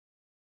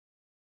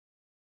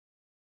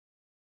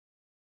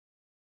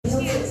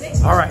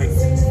All right,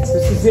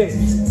 this is it.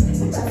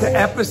 The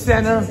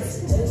epicenter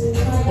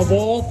of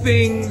all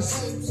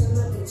things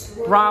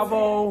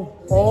Bravo,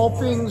 all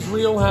things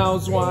Real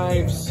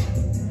Housewives.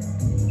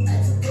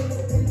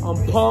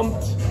 I'm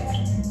pumped.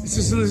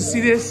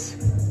 See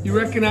this? You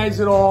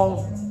recognize it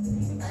all.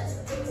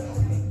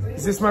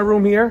 Is this my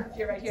room here?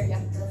 You're right here,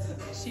 yeah.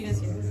 Sheena's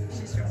here.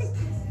 She's dressed.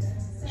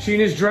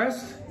 Sheena's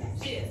dressed?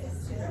 She is.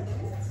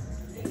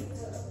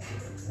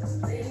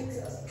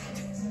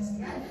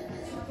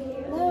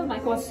 Hello,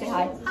 Michael wants to say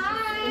hi. Hi!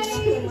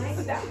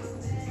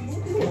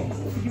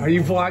 Are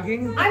you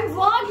vlogging? I'm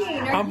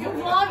vlogging! Are you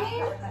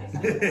vlogging?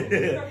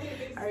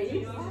 Are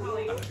you?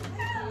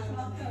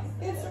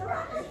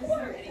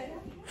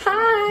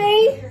 Hi!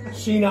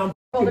 Sheena,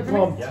 I'm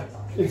pumped. Yeah.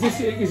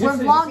 We're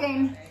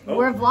vlogging. Oh.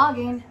 We're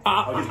vlogging.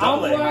 I'm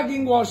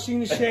vlogging while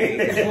Sheena Shea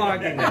is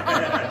vlogging.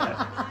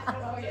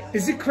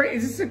 Is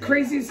this the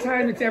craziest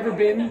time it's ever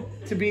been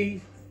to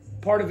be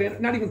part of it?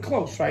 Not even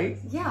close, right?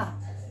 Yeah.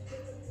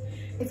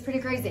 It's pretty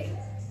crazy.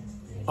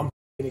 I'm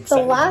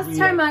excited. The last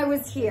time I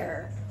was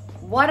here,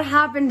 what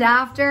happened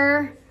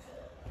after?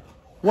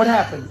 What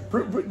happened?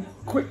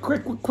 Quick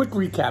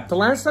recap. The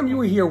last time you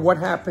were here, what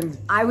happened?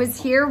 I was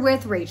here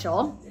with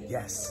Rachel.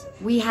 Yes.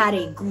 We had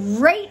a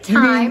great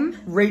time. You mean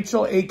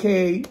Rachel,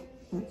 aka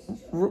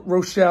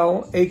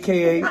Rochelle,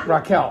 aka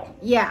Raquel?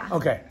 Yeah.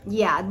 Okay.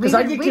 Yeah. We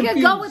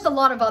could go with a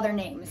lot of other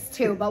names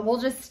too, but we'll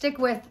just stick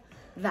with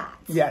that.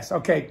 Yes.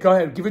 Okay. Go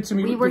ahead. Give it to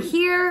me. We were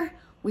here.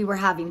 We were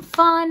having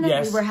fun.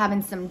 Yes. We were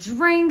having some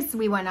drinks.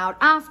 We went out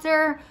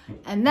after,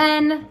 and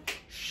then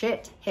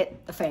shit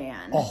hit the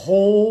fan. A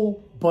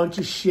whole bunch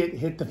of shit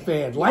hit the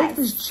fan. Yes. Life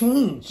has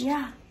changed.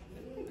 Yeah.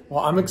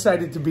 Well, I'm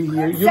excited to be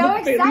here. You so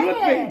look excited. You look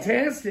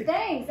fantastic.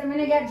 Thanks. I'm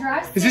gonna get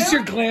dressed. Is this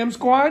your glam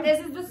squad? This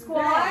is the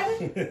squad.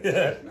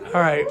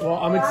 All right. Well,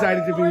 I'm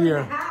excited to be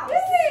here.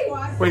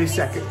 Wait a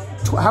second.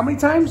 How many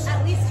times?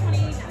 At least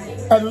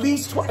 29. At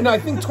least 20. No, I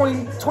think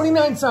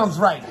 29 sounds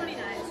right.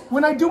 29.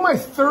 When I do my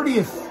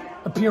 30th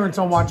appearance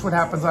on Watch What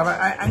Happens Live,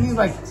 I need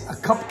like a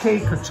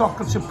cupcake or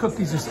chocolate chip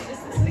cookies or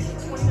something.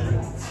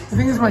 I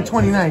think it's my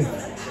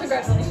 29th.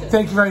 Congratulations.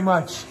 Thank you very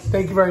much.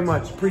 Thank you very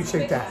much.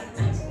 Appreciate that.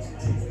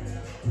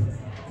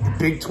 The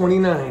big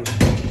 29.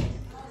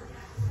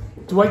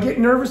 Do I get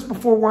nervous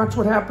before Watch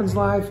What Happens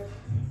Live?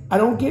 I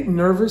don't get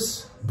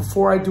nervous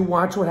before I do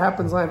Watch What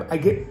Happens Live. I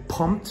get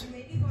pumped.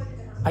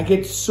 I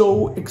get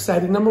so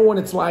excited. Number one,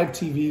 it's live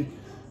TV.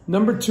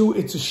 Number two,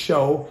 it's a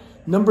show.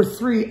 Number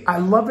three, I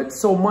love it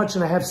so much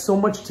and I have so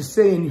much to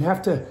say, and you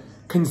have to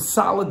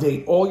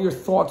consolidate all your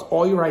thoughts,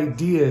 all your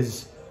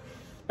ideas,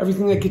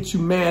 everything that gets you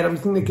mad,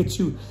 everything that gets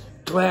you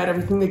glad,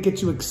 everything that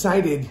gets you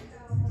excited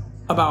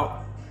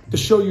about the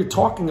show you're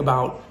talking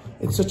about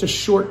in such a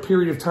short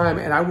period of time.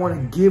 And I want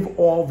to give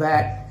all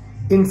that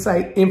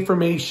insight,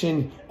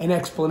 information, and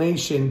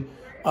explanation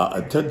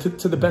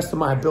to the best of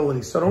my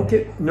ability. So don't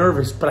get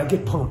nervous, but I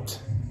get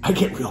pumped. I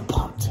get real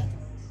pumped.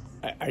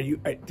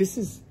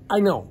 I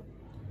know.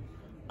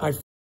 I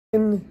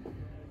f***ing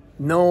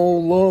know,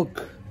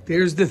 look,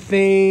 there's the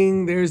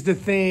thing.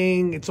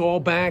 It's all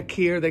back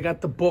here. They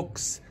got the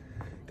books.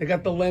 They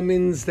got the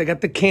lemons. They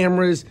got the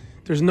cameras.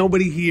 There's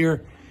nobody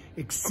here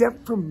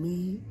except for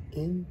me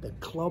in the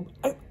club.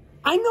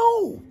 I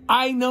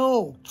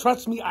know.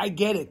 Trust me, I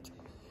get it.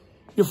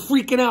 You're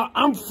freaking out.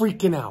 I'm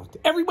freaking out.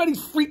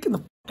 Everybody's freaking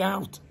the f***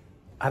 out.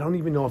 I don't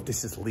even know if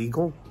this is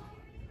legal.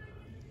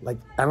 Like,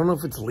 I don't know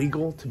if it's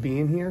legal to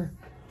be in here,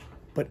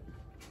 but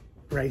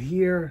right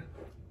here,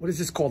 what is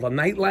this called? A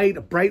night light,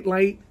 a bright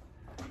light.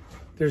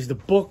 There's the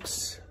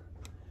books.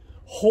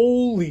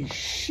 Holy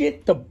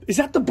shit. Is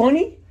that the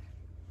bunny?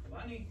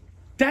 Bunny.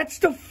 That's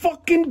the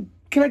fucking,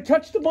 can I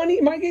touch the bunny?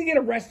 Am I gonna get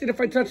arrested if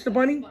I touch the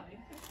bunny?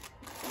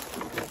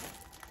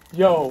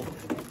 Yo,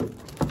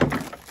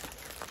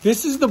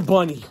 this is the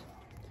bunny.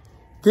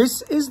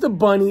 This is the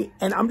bunny,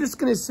 and I'm just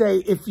gonna say,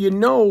 if you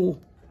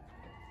know,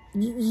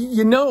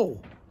 you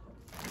know.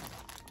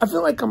 I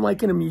feel like I'm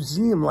like in a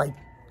museum, like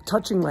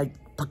touching like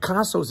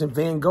Picasso's and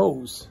Van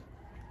Goghs.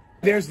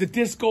 There's the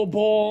disco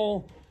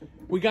ball.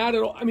 We got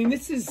it all. I mean,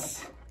 this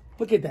is,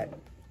 look at that.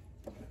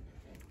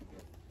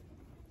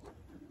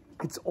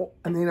 It's all,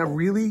 I mean, I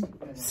really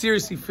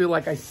seriously feel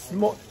like I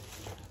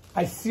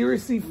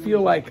seriously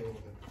feel like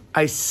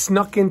I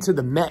snuck into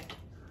the Met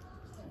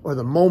or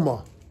the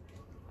MoMA,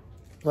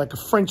 like a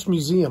French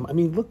museum. I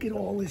mean, look at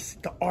all this,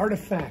 the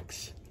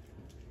artifacts.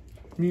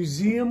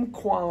 Museum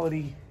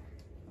quality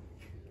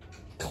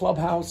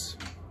clubhouse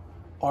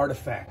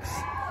artifacts.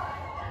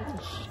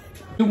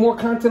 Do more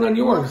content on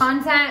yours. More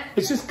content.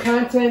 It's just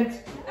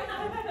content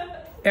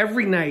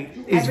every night.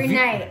 Every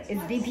night is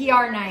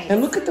VPR night.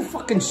 And look at the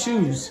fucking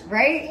shoes.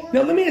 Right?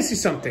 Now let me ask you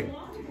something.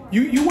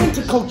 You went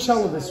to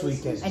Coachella this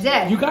weekend. I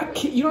did.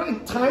 You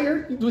not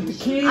tired with the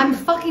kids? I'm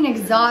fucking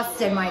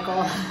exhausted,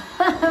 Michael.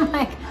 I'm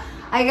like,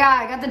 I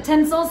got the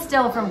tinsel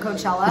still from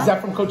Coachella. Is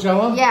that from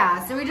Coachella?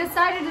 Yeah, so we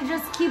decided to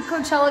just keep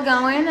Coachella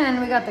going,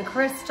 and we got the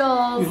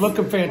crystals. You're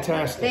looking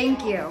fantastic.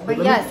 Thank you. But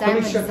yes, I'm exhausted.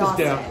 Let me shut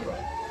this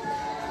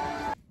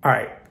down. All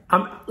right.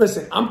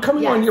 Listen, I'm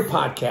coming on your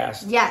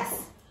podcast.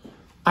 Yes.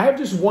 I have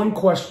just one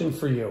question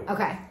for you.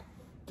 Okay.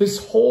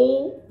 This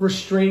whole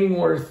restraining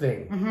order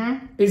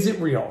thing, is it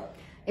real?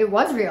 It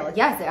was real.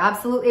 Yes,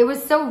 it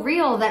was so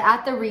real that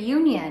at the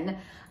reunion,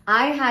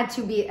 I had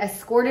to be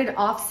escorted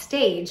off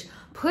stage,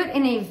 put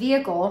in a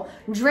vehicle,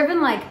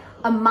 driven like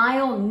a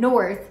mile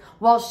north,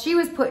 while she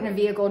was put in a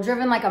vehicle,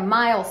 driven like a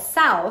mile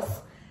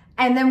south.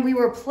 And then we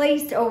were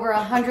placed over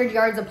 100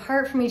 yards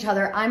apart from each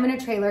other. I'm in a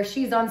trailer,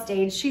 she's on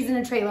stage, she's in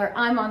a trailer,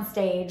 I'm on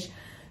stage.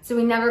 So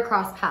we never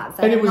crossed paths.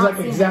 And it was like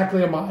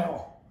exactly a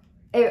mile.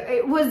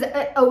 It was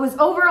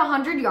over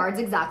 100 yards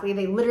exactly.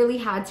 They literally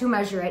had to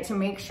measure it to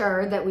make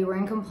sure that we were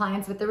in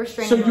compliance with the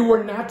restraining order. So you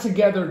were not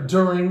together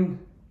during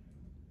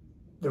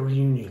the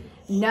reunion?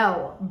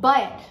 No,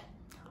 but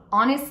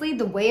honestly,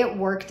 the way it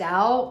worked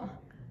out,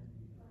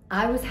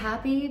 I was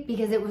happy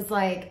because it was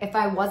like, if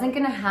I wasn't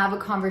gonna have a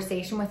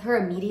conversation with her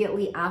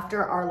immediately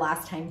after our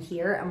last time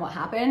here and what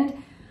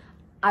happened,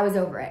 I was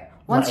over it.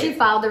 Once she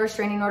filed the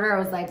restraining order, I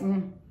was like,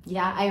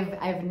 yeah,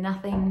 I have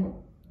nothing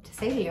to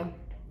say to you.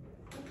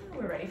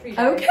 We're ready for you.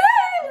 Okay,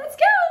 let's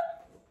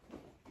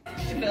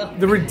go.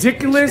 The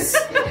ridiculous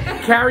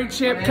Carrie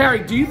Champ.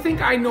 Carrie, do you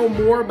think I know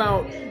more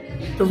about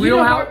the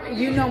Real House?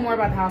 You know more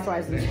about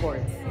Housewives than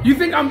sports. You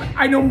think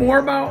I know more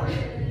about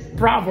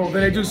Bravo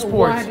than I do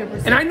sports?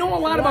 100%. And I know a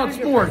lot about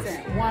sports.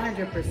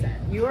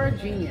 100%. You are a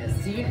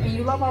genius.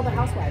 You love all the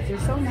housewives. You're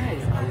so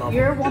nice. I love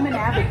You're a woman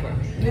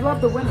advocate. You love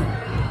the women.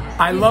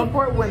 I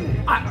support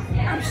women.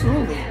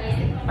 Absolutely.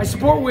 I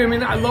support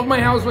women. I love my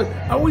housewives.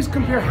 I always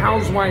compare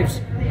housewives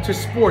to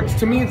sports.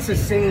 To me, it's the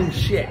same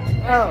shit.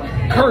 Oh.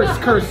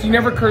 Curse. You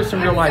never curse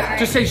in real life.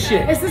 Just say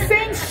shit. It's the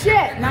same shit,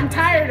 and I'm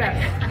tired of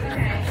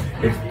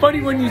it. It's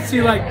funny when you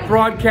see like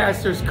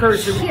broadcasters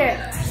curse.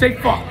 Shit. Say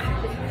fuck.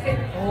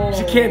 Oh.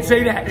 She can't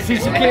say that. See,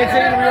 she can't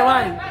say it in real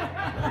life.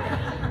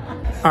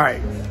 All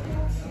right.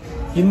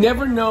 You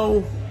never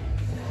know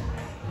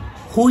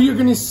who you're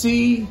going to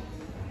see.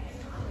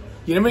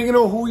 You never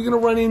know who you're going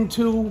to run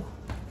into.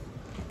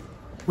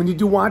 When you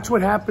do Watch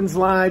What Happens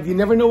Live, you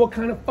never know what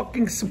kind of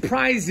fucking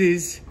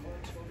surprises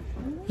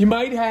you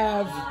might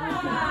have.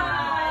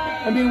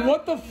 I mean,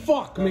 what the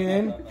fuck,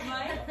 man?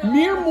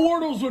 Mere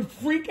mortals would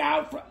freak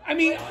out. Are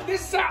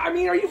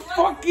you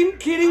fucking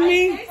kidding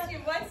me?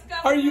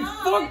 Are you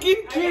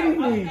fucking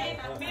kidding me?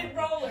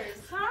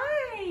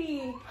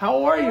 Hi.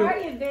 How are you? How are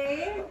you,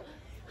 babe?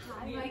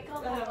 Hi,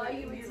 Michael. How are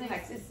you? It's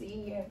nice to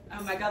see you.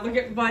 Oh my God, look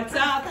at what's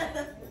up.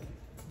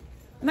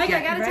 Mike,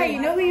 I gotta tell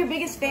you, know who your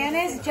biggest fan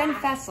is? Jen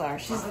Fessler.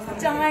 She's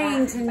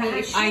dying to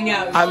meet. I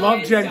know. I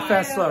love Jen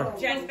Fessler.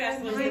 Jen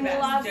Fessler's the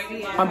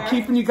best. I'm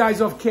keeping you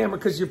guys off camera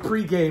because you're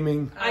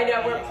pre-gaming. I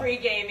know, we're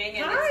pre-gaming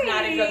and it's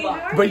not a good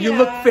look. But you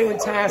look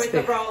fantastic.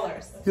 With the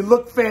rollers. You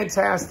look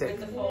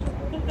fantastic.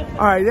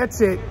 All right, that's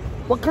it.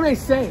 What can I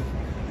say?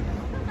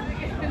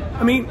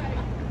 I mean,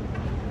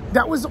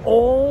 that was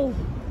all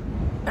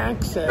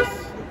access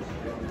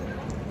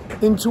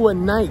into a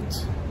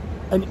night,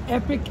 an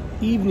epic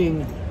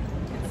evening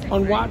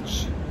on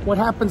Watch What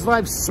Happens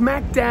Live,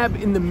 smack dab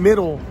in the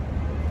middle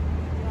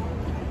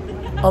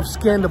of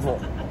Scandival.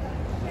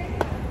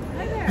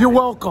 You're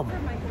welcome.